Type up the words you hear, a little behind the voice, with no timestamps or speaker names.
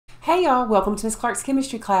Hey y'all, welcome to Miss Clarke's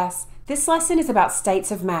chemistry class. This lesson is about states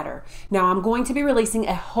of matter. Now I'm going to be releasing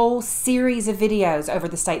a whole series of videos over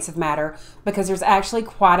the states of matter because there's actually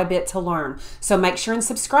quite a bit to learn. So make sure and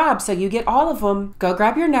subscribe so you get all of them. Go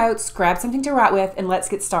grab your notes, grab something to write with, and let's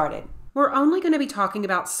get started. We're only going to be talking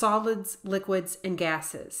about solids, liquids, and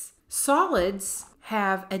gases. Solids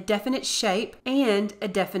have a definite shape and a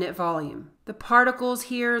definite volume. The particles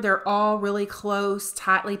here, they're all really close,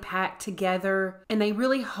 tightly packed together, and they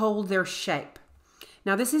really hold their shape.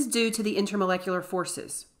 Now this is due to the intermolecular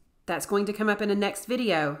forces. That's going to come up in the next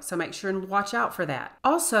video, so make sure and watch out for that.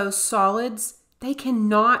 Also, solids, they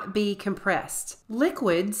cannot be compressed.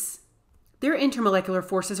 Liquids, their intermolecular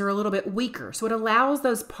forces are a little bit weaker, so it allows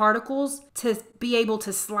those particles to be able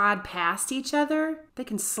to slide past each other. They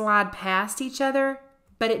can slide past each other,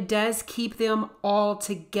 but it does keep them all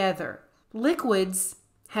together. Liquids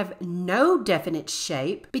have no definite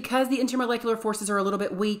shape. Because the intermolecular forces are a little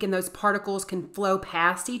bit weak and those particles can flow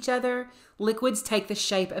past each other, liquids take the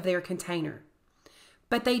shape of their container.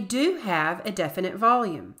 But they do have a definite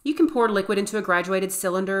volume. You can pour liquid into a graduated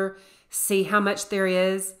cylinder, see how much there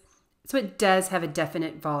is. So it does have a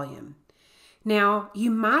definite volume. Now, you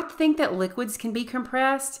might think that liquids can be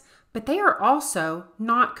compressed, but they are also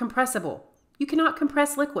not compressible. You cannot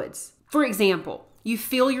compress liquids. For example, you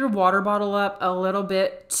fill your water bottle up a little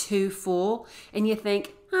bit too full and you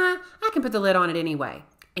think, I can put the lid on it anyway.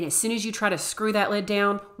 And as soon as you try to screw that lid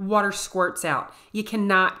down, water squirts out. You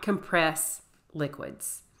cannot compress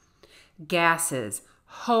liquids. Gases,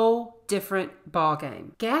 whole different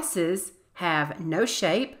ballgame. Gases have no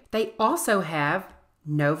shape. They also have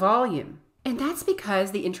no volume. And that's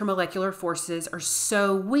because the intermolecular forces are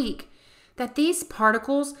so weak that these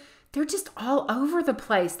particles, they're just all over the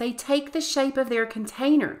place. They take the shape of their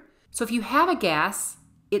container. So if you have a gas,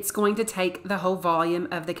 it's going to take the whole volume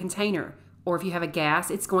of the container. Or if you have a gas,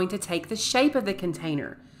 it's going to take the shape of the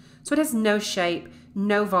container. So it has no shape,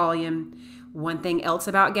 no volume. One thing else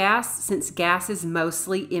about gas, since gas is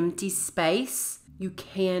mostly empty space, you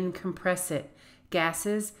can compress it.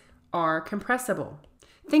 Gases are compressible.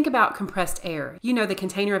 Think about compressed air. You know, the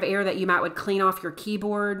container of air that you might would clean off your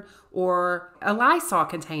keyboard or a Lysol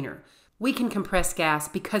container. We can compress gas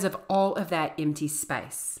because of all of that empty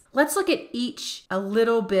space. Let's look at each a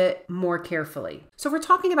little bit more carefully. So if we're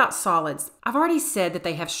talking about solids, I've already said that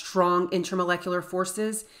they have strong intermolecular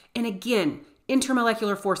forces. And again,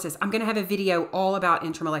 intermolecular forces, I'm going to have a video all about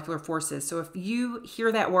intermolecular forces. So if you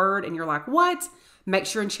hear that word and you're like, what? Make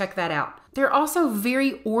sure and check that out. They're also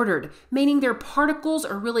very ordered, meaning their particles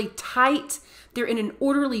are really tight. They're in an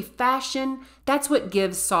orderly fashion. That's what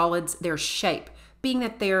gives solids their shape, being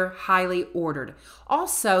that they're highly ordered.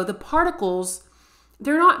 Also, the particles,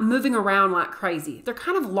 they're not moving around like crazy. They're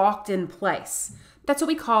kind of locked in place. That's what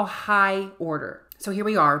we call high order. So here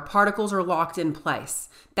we are, particles are locked in place.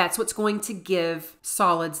 That's what's going to give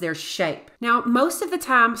solids their shape. Now, most of the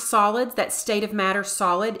time, solids, that state of matter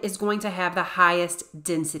solid, is going to have the highest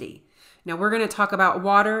density. Now, we're going to talk about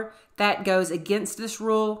water. That goes against this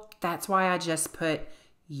rule. That's why I just put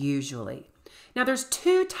usually. Now, there's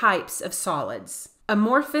two types of solids,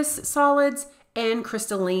 amorphous solids and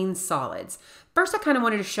crystalline solids. First, I kind of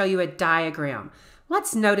wanted to show you a diagram.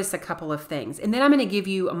 Let's notice a couple of things, and then I'm going to give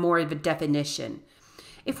you more of a definition.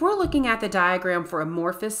 If we're looking at the diagram for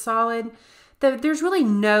amorphous solid, there's really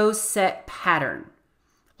no set pattern.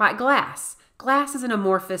 Like glass. Glass is an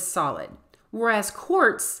amorphous solid, whereas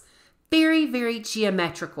quartz, very, very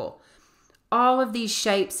geometrical. All of these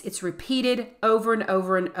shapes, it's repeated over and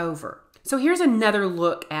over and over. So here's another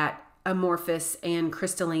look at amorphous and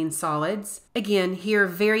crystalline solids. Again, here,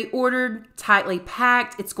 very ordered, tightly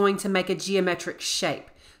packed. It's going to make a geometric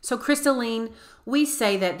shape. So crystalline, we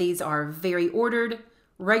say that these are very ordered,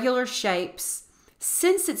 regular shapes.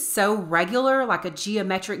 Since it's so regular, like a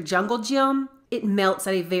geometric jungle gym, it melts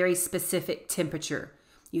at a very specific temperature.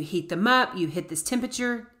 You heat them up, you hit this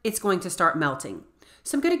temperature, it's going to start melting.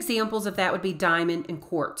 Some good examples of that would be diamond and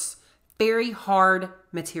quartz, very hard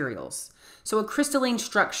materials. So a crystalline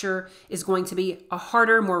structure is going to be a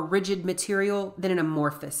harder, more rigid material than an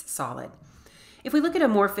amorphous solid. If we look at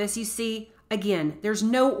amorphous, you see, again, there's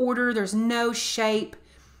no order, there's no shape.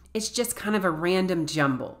 It's just kind of a random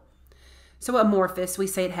jumble. So amorphous, we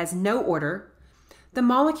say it has no order. The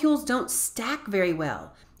molecules don't stack very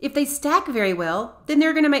well. If they stack very well, then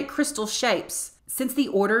they're going to make crystal shapes. Since the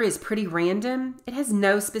order is pretty random, it has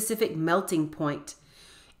no specific melting point.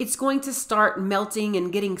 It's going to start melting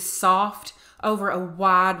and getting soft over a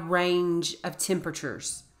wide range of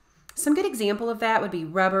temperatures. Some good example of that would be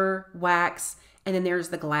rubber, wax, and then there's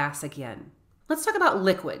the glass again. Let's talk about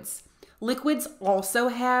liquids. Liquids also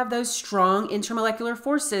have those strong intermolecular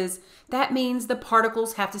forces. That means the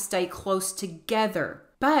particles have to stay close together.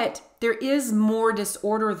 But there is more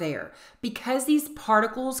disorder there. Because these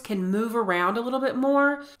particles can move around a little bit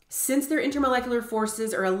more, since their intermolecular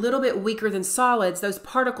forces are a little bit weaker than solids, those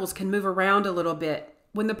particles can move around a little bit.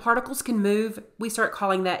 When the particles can move, we start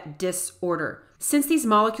calling that disorder. Since these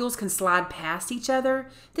molecules can slide past each other,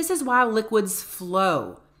 this is why liquids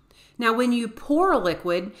flow. Now, when you pour a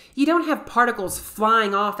liquid, you don't have particles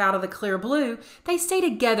flying off out of the clear blue. They stay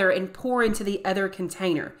together and pour into the other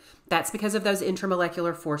container. That's because of those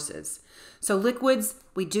intermolecular forces. So liquids,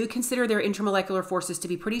 we do consider their intermolecular forces to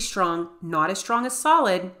be pretty strong, not as strong as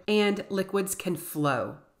solid, and liquids can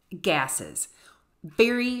flow. Gases,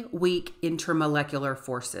 very weak intermolecular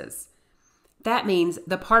forces. That means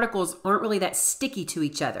the particles aren't really that sticky to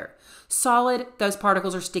each other. Solid, those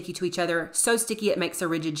particles are sticky to each other, so sticky it makes a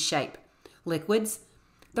rigid shape. Liquids,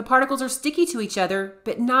 the particles are sticky to each other,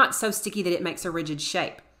 but not so sticky that it makes a rigid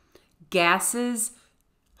shape. Gases,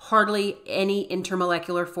 hardly any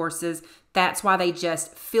intermolecular forces. That's why they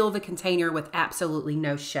just fill the container with absolutely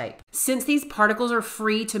no shape. Since these particles are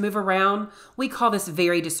free to move around, we call this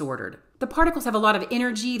very disordered. The particles have a lot of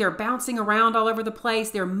energy. They're bouncing around all over the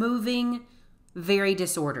place. They're moving. Very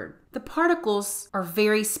disordered. The particles are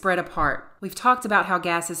very spread apart. We've talked about how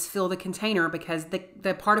gases fill the container because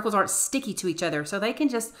the particles aren't sticky to each other, so they can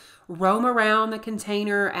just roam around the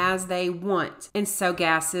container as they want. And so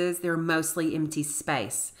gases, they're mostly empty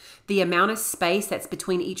space. The amount of space that's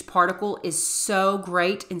between each particle is so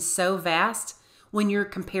great and so vast when you're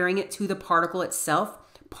comparing it to the particle itself.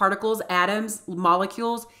 Particles, atoms,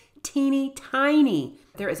 molecules, teeny tiny.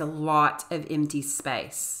 There is a lot of empty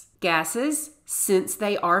space. Gases, since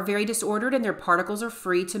they are very disordered and their particles are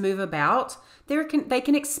free to move about, they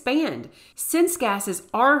can expand. Since gases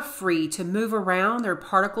are free to move around their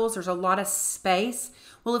particles, there's a lot of space.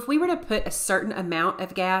 Well, if we were to put a certain amount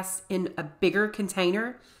of gas in a bigger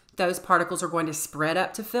container, those particles are going to spread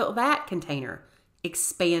up to fill that container.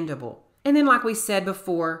 Expandable. And then like we said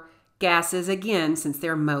before, gases, again, since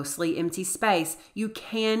they're mostly empty space, you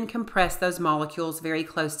can compress those molecules very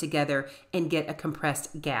close together and get a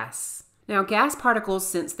compressed gas. Now, gas particles,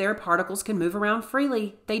 since their particles can move around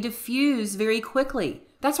freely, they diffuse very quickly.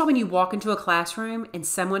 That's why when you walk into a classroom and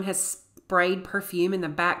someone has sprayed perfume in the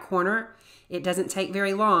back corner, it doesn't take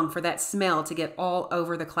very long for that smell to get all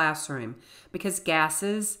over the classroom because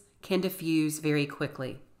gases can diffuse very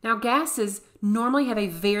quickly. Now, gases normally have a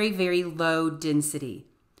very, very low density.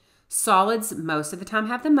 Solids most of the time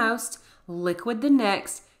have the most, liquid the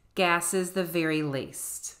next, gases the very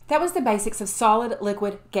least. That was the basics of solid,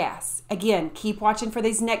 liquid, gas. Again, keep watching for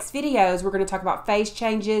these next videos. We're going to talk about phase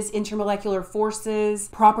changes, intermolecular forces,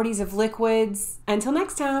 properties of liquids. Until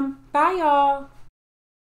next time, bye y'all.